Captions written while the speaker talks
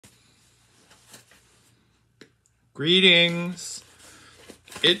Greetings.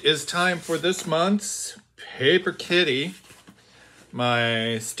 It is time for this month's Paper Kitty,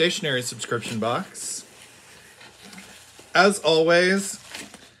 my stationery subscription box. As always,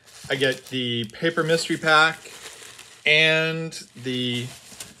 I get the paper mystery pack and the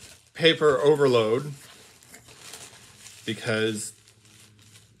paper overload because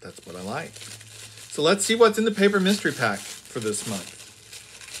that's what I like. So let's see what's in the paper mystery pack for this month.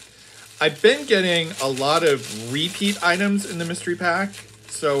 I've been getting a lot of repeat items in the mystery pack,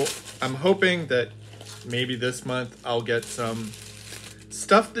 so I'm hoping that maybe this month I'll get some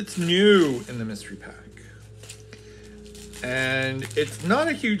stuff that's new in the mystery pack. And it's not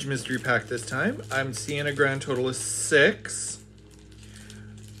a huge mystery pack this time. I'm seeing a grand total of 6.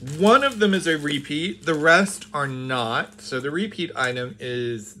 One of them is a repeat, the rest are not. So the repeat item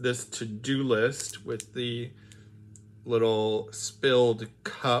is this to-do list with the little spilled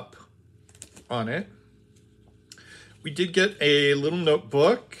cup on it. We did get a little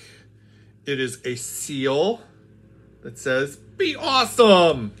notebook. It is a seal that says, "Be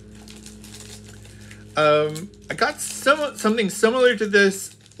awesome." I got something similar to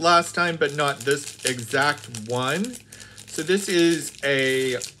this last time, but not this exact one. So this is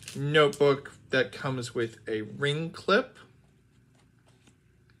a notebook that comes with a ring clip.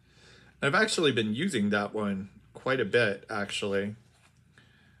 I've actually been using that one quite a bit, actually.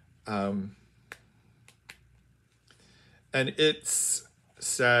 And it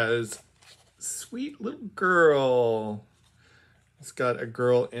says, "Sweet little girl." It's got a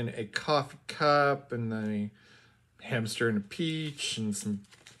girl in a coffee cup and then a hamster and a peach and some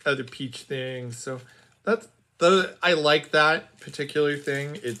other peach things. So I like that particular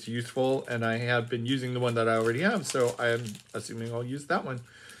thing. It's useful, and I have been using the one that I already have, so I'm assuming I'll use that one.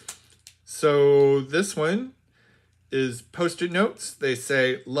 So this one is Post-it notes. They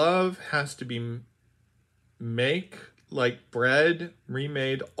say, "Love has to be make like bread,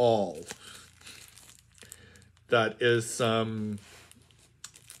 remade all." That is some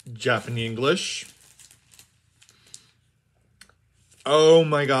Japanese English. Oh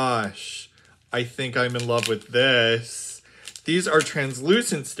my gosh. I think I'm in love with this. These are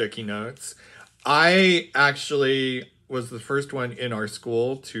translucent sticky notes. I actually was the first one in our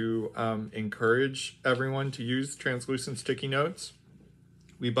school to encourage everyone to use translucent sticky notes.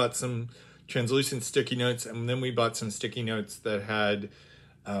 We bought some translucent sticky notes, and then we bought some sticky notes that had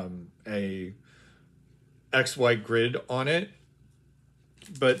a XY grid on it.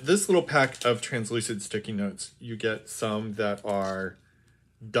 But this little pack of translucent sticky notes, you get some that are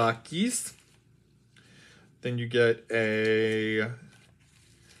duckies. Then you get a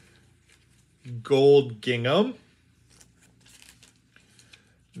gold gingham.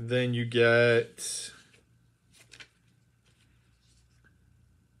 Then you get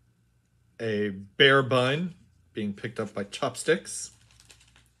a bear bun being picked up by chopsticks.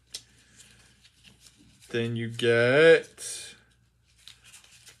 Then you get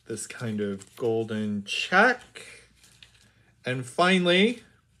this kind of golden check. And finally,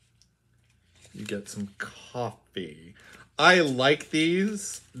 you get some coffee. I like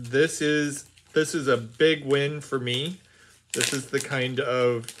these. This is a big win for me. This is the kind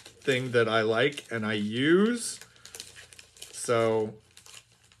of thing that I like and I use. So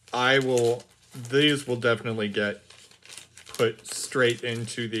these will definitely get put straight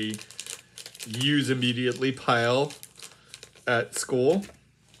into the use immediately pile at school.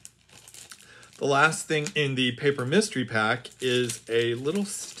 The last thing in the paper mystery pack is a little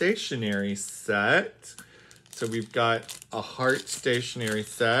stationery set. So we've got a heart stationery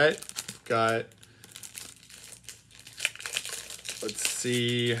set. We've got, let's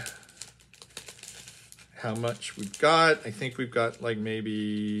see how much we've got. I think we've got like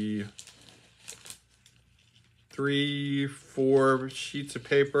maybe 3, 4 sheets of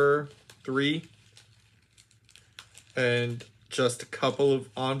paper, 3, and just a couple of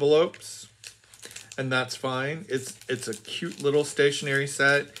envelopes. And that's fine. It's a cute little stationery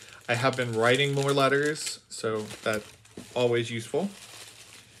set. I have been writing more letters, so that's always useful.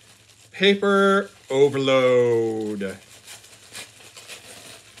 Paper overload.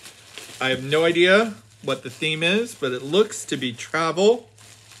 I have no idea what the theme is, but it looks to be travel,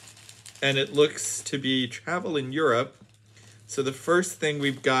 and it looks to be travel in Europe. So the first thing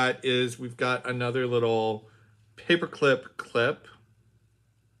we've got is we've got another little paperclip clip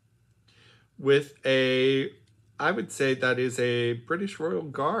with I would say that is a British Royal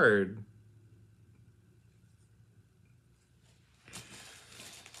Guard.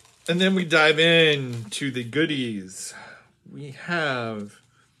 And then we dive into the goodies. We have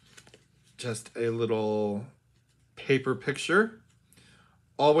just a little paper picture.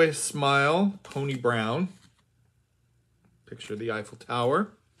 Always Smile, Pony Brown. picture of the Eiffel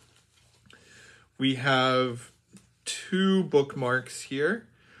Tower. We have 2 bookmarks here.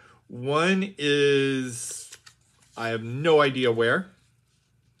 One is, I have no idea where.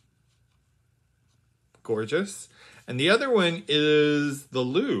 Gorgeous. And the other one is the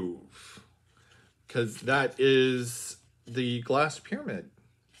Louvre, because that is the glass pyramid.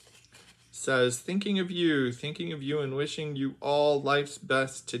 Says, thinking of you and wishing you all life's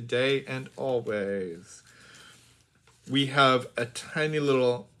best today and always. We have a tiny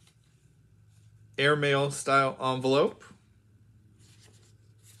little airmail style envelope.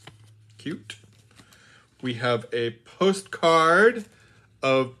 Cute. We have a postcard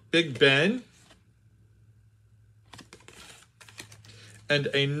of Big Ben. And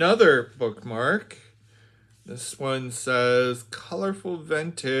another bookmark. This one says colorful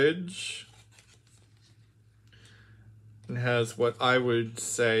vintage. And has what I would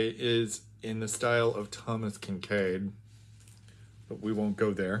say is in the style of Thomas Kincaid. But we won't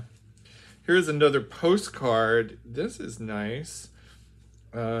go there. Here's another postcard. This is nice.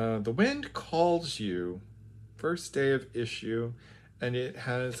 The Wind Calls You. First day of issue. And it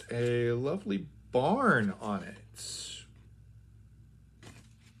has a lovely barn on it.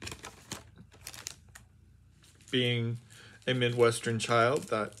 Being a Midwestern child,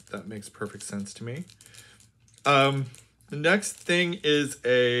 that makes perfect sense to me. The next thing is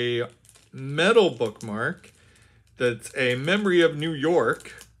a metal bookmark that's a Memory of New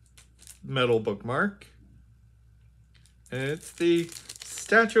York metal bookmark. And it's the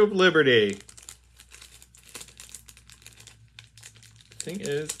Statue of Liberty. The thing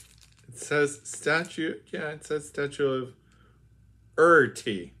is, it says statue, it says Statue of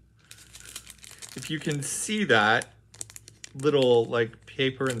Liberty. If you can see that little like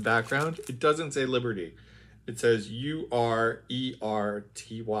paper in the background, it doesn't say Liberty. It says U-R-E-R-T-Y.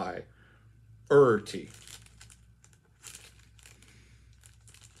 Erty.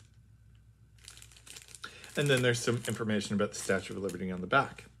 And then there's some information about the Statue of Liberty on the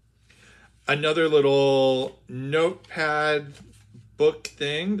back. Another little notepad book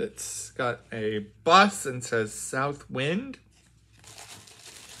thing that's got a bus and says South Wind.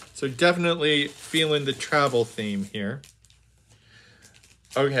 So definitely feeling the travel theme here.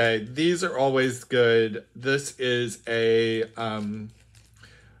 Okay, these are always good. This is a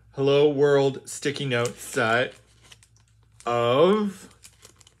Hello World sticky note set of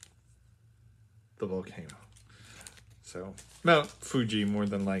the volcano. So Mount Fuji, more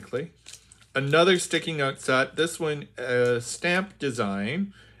than likely. Another sticky note set. This one, stamp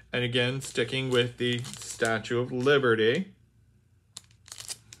design. And again, sticking with the Statue of Liberty.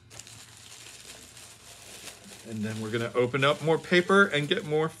 And then we're going to open up more paper and get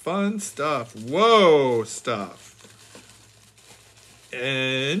more fun stuff. Whoa, stuff.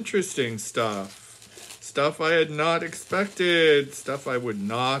 Interesting stuff. Stuff I had not expected. Stuff I would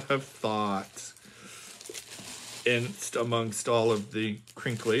not have thought. Amongst all of the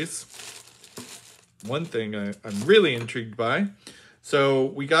crinklies. One thing I'm really intrigued by. So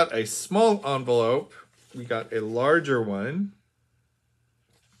we got a small envelope. We got a larger one,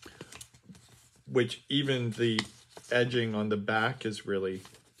 which even the edging on the back is really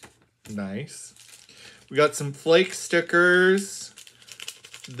nice. We got some flake stickers.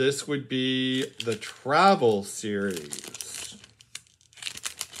 This would be the travel series.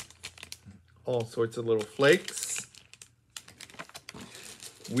 All sorts of little flakes.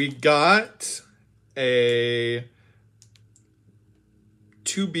 We got a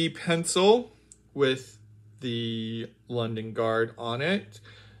 2B pencil with the London Guard on it.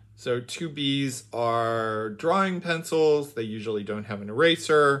 So 2Bs are drawing pencils. They usually don't have an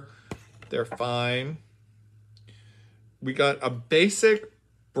eraser. They're fine. We got a basic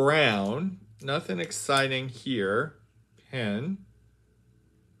brown, nothing exciting here, pen.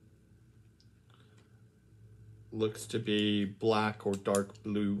 Looks to be black or dark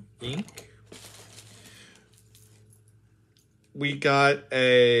blue ink. We got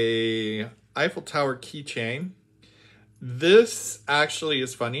a Eiffel Tower keychain. This actually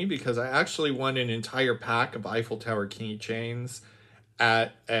is funny because I actually won an entire pack of Eiffel Tower keychains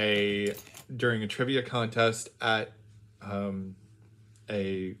during a trivia contest at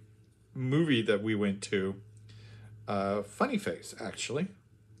a movie that we went to. Funny Face, actually.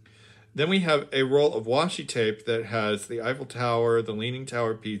 Then we have a roll of washi tape that has the Eiffel Tower, the Leaning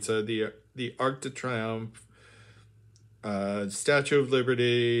Tower Pizza, the Arc de Triomphe, Statue of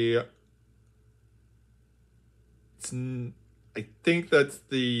Liberty. I think that's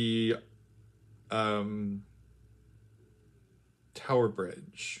the Tower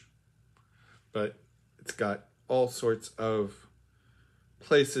Bridge, but it's got all sorts of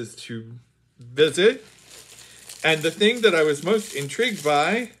places to visit. And the thing that I was most intrigued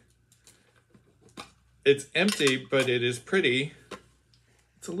by, it's empty, but it is pretty.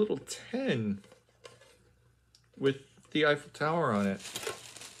 It's a little tin with the Eiffel Tower on it.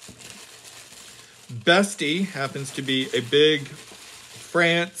 Bestie happens to be a big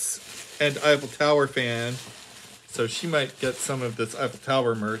France and Eiffel Tower fan, so she might get some of this Eiffel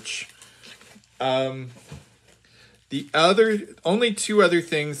Tower merch. Only two other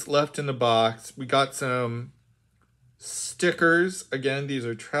things left in the box. We got some stickers. Again, these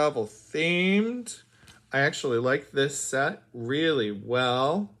are travel themed. I actually like this set really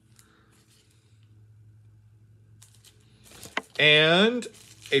well. And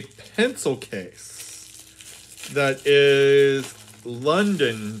a pencil case that is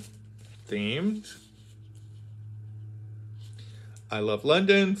London themed. I love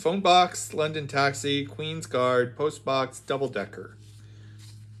London, phone box, London taxi, Queen's Guard, post box, double decker.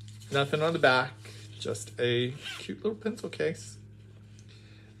 Nothing on the back, just a cute little pencil case.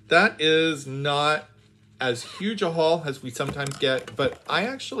 That is not as huge a haul as we sometimes get, but I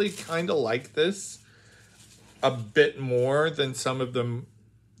actually kind of like this a bit more than some of them,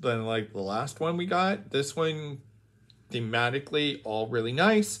 than like the last one we got. This one, thematically, all really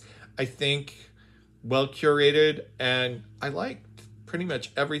nice. I think well curated, and I liked pretty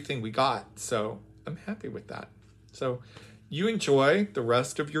much everything we got, so I'm happy with that. So you enjoy the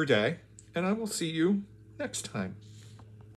rest of your day, and I will see you next time.